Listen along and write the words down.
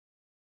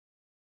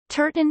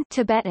Tertön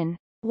Tibetan,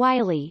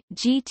 Wylie,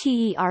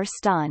 Gter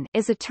Stan,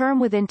 is a term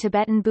within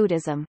Tibetan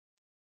Buddhism.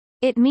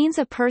 It means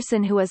a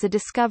person who is a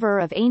discoverer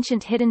of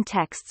ancient hidden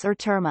texts or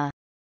terma.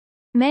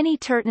 Many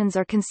Tertöns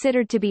are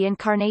considered to be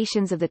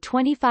incarnations of the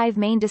 25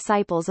 main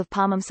disciples of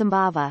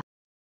Padmasambhava.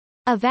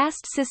 A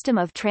vast system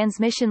of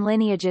transmission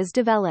lineages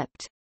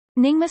developed.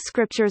 Nyingma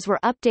scriptures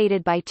were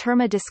updated by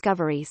terma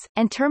discoveries,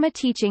 and terma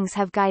teachings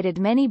have guided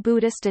many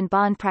Buddhist and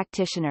Bon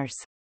practitioners.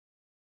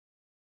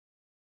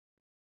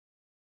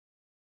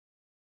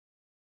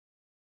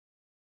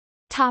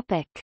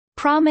 Topic.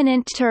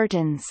 Prominent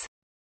Tertöns.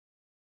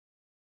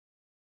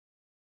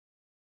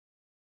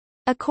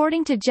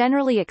 According to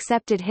generally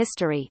accepted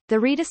history, the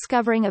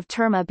rediscovering of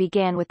terma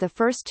began with the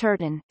first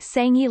Tertön,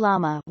 Sangye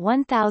Lama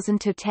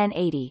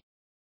 1000–1080.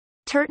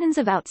 Tertöns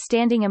of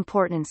outstanding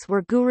importance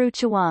were Guru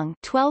Chawang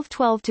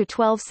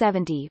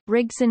 (1212–1270),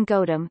 Rigsen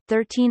Gautam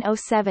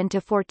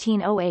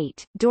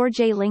 (1307–1408),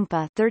 Dorje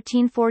Lingpa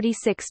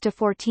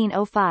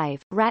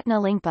 (1346–1405), Ratna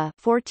Lingpa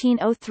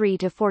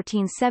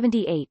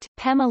 (1403–1478),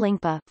 Pema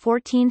Lingpa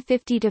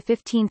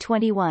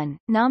 (1450–1521),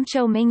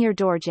 Namcho Mingyur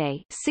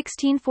Dorje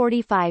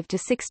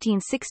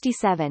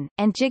 (1645–1667),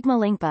 and Jigme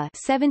Lingpa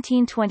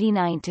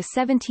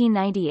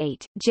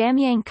 (1729–1798),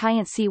 Jamyang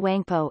Khyentse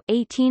Wangpo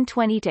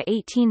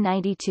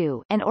 (1820–1892).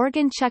 And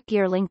Organ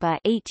Chukyir Lingpa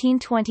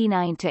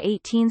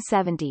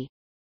 (1829–1870).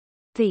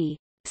 The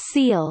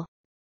seal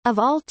of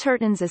all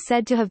Tertöns is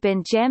said to have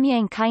been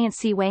Jamyang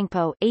Khyentse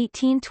Wangpo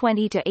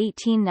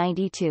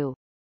 (1820–1892).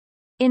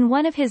 In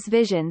one of his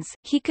visions,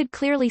 he could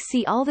clearly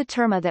see all the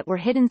terma that were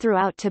hidden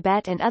throughout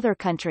Tibet and other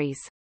countries.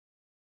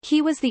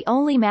 He was the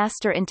only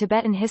master in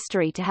Tibetan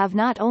history to have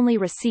not only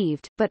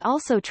received, but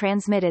also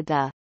transmitted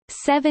the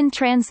 7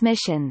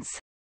 transmissions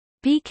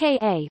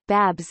BKA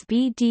Babs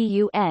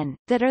BDUN,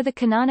 that are the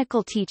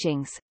canonical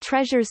teachings,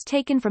 treasures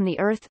taken from the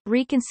earth,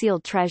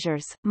 reconcealed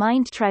treasures,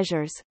 mind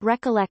treasures,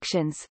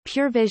 recollections,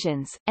 pure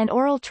visions, and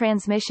oral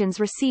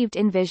transmissions received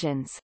in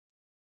visions.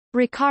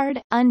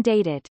 Ricard,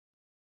 undated.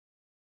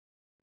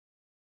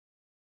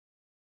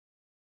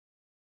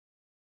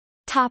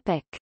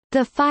 Topic.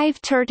 The 5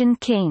 Tertön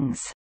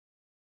kings.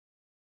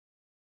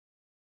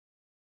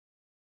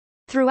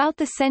 Throughout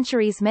the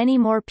centuries many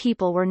more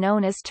people were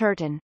known as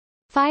Tertön.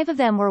 5 of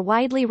them were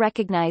widely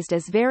recognized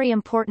as very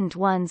important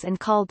ones and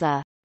called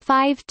the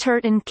 5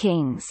 Tertön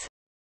kings.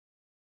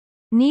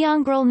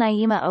 Nyangral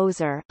Nyima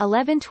Ozer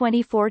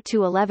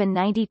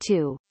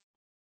 (1124–1192),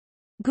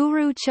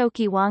 Guru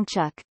Choki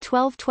Wangchuk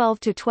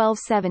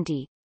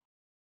 (1212–1270),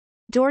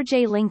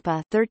 Dorje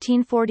Lingpa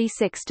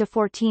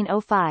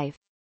 (1346–1405),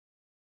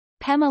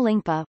 Pema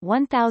Lingpa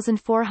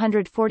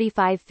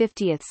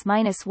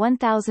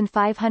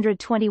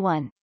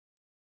 1445–1521,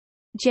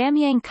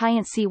 Jamyang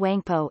Khyentse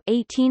Wangpo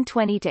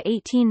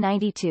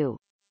 (1820–1892).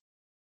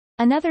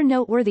 Another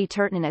noteworthy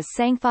Tertön is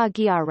Sangpa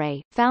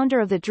Gyalre,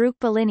 founder of the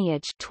Drukpa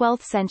lineage,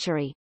 12th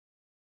century.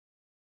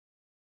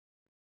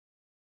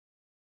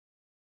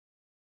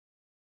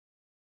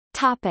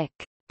 Topic: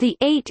 The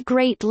 8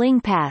 Great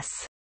Lingpas.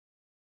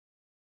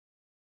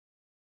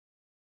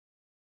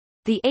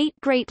 The 8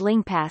 Great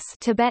Lingpas,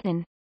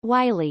 Tibetan,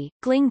 Wylie,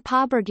 Gling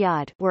Pa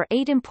Burgyod, were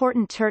 8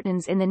 important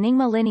Tertöns in the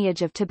Nyingma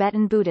lineage of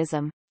Tibetan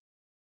Buddhism.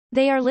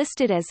 They are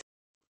listed as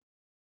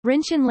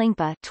Rinchen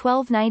Lingpa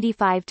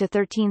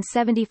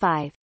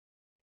 (1295–1375),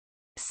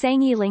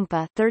 Sangye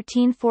Lingpa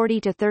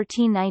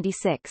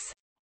 (1340–1396),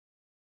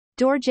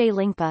 Dorje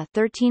Lingpa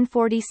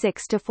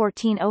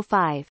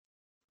 (1346–1405),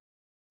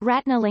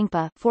 Ratna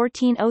Lingpa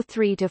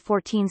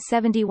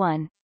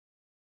 (1403–1471),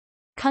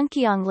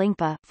 Kunkyang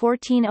Lingpa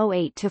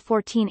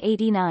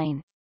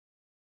 (1408–1489),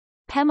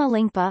 Pema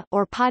Lingpa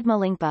or Padma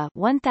Lingpa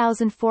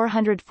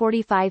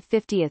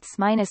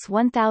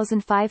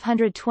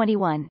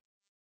 1445–1521,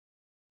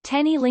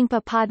 Teni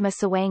Lingpa Padma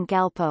Sawang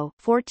Galpo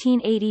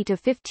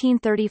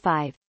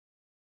 1480–1535,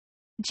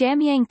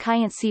 Jamyang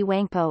Khyentse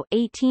Wangpo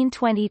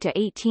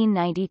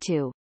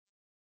 1820–1892.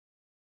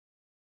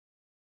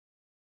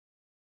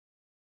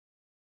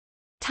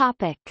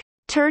 Topic: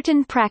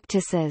 Tertön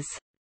practices.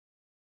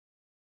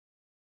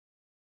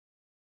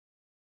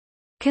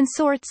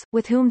 Consorts,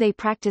 with whom they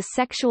practice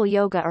sexual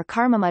yoga or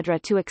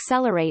karmamudra to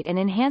accelerate and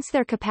enhance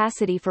their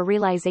capacity for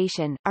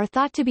realization, are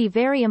thought to be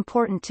very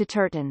important to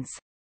Tertöns.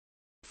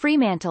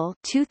 Fremantle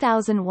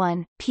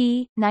 2001,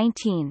 p.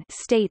 19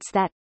 states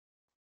that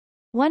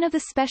one of the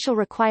special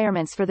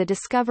requirements for the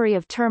discovery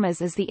of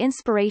termas is the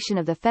inspiration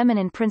of the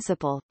feminine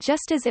principle,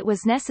 just as it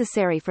was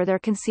necessary for their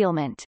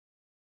concealment.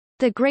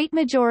 The great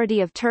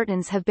majority of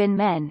Tertöns have been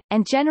men,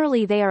 and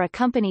generally they are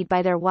accompanied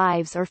by their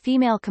wives or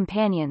female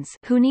companions,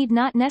 who need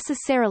not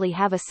necessarily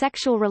have a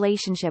sexual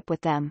relationship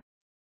with them.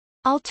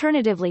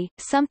 Alternatively,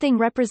 something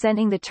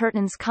representing the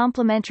Tertön's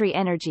complementary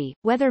energy,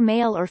 whether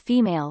male or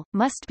female,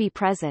 must be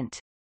present.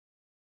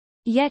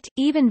 Yet,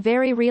 even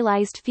very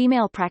realized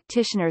female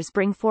practitioners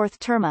bring forth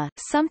terma,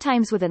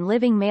 sometimes with a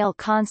living male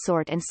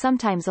consort and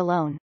sometimes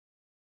alone.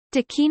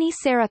 Dakini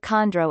Sarah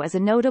Kondro is a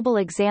notable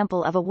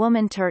example of a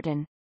woman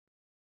Tertön.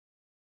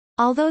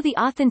 Although the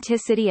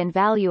authenticity and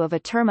value of a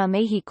terma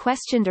may be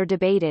questioned or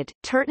debated,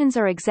 tertöns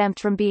are exempt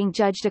from being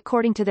judged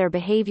according to their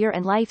behavior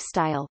and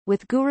lifestyle,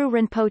 with Guru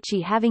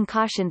Rinpoche having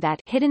cautioned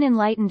that hidden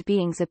enlightened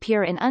beings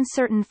appear in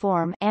uncertain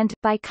form and,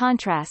 by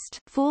contrast,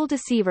 fool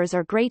deceivers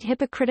are great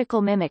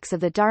hypocritical mimics of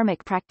the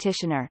dharmic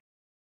practitioner.